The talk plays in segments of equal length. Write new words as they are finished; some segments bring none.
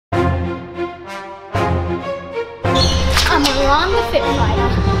John, the Fit Fighter.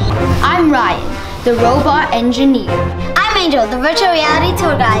 I'm Ryan, the robot engineer. I'm Angel, the virtual reality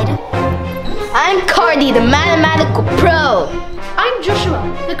tour guide. I'm Cardi, the mathematical pro. I'm Joshua,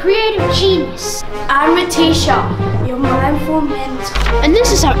 the creative genius. I'm Matisha, your mindful mentor. And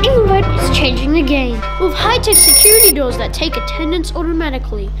this is how Ingleburn is changing the game. With high-tech security doors that take attendance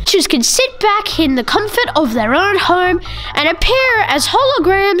automatically. Teachers can sit back in the comfort of their own home and appear as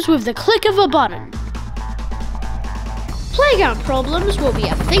holograms with the click of a button. Playground problems will be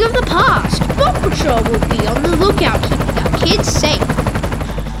a thing of the past. Dog Patrol will be on the lookout, keeping our kids safe.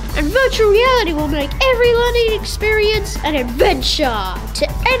 And virtual reality will make every learning experience an adventure to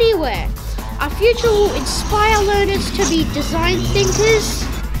anywhere. Our future will inspire learners to be design thinkers,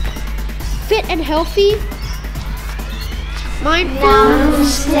 fit and healthy, mindful,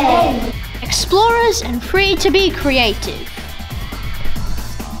 Namaste. explorers, and free to be creative.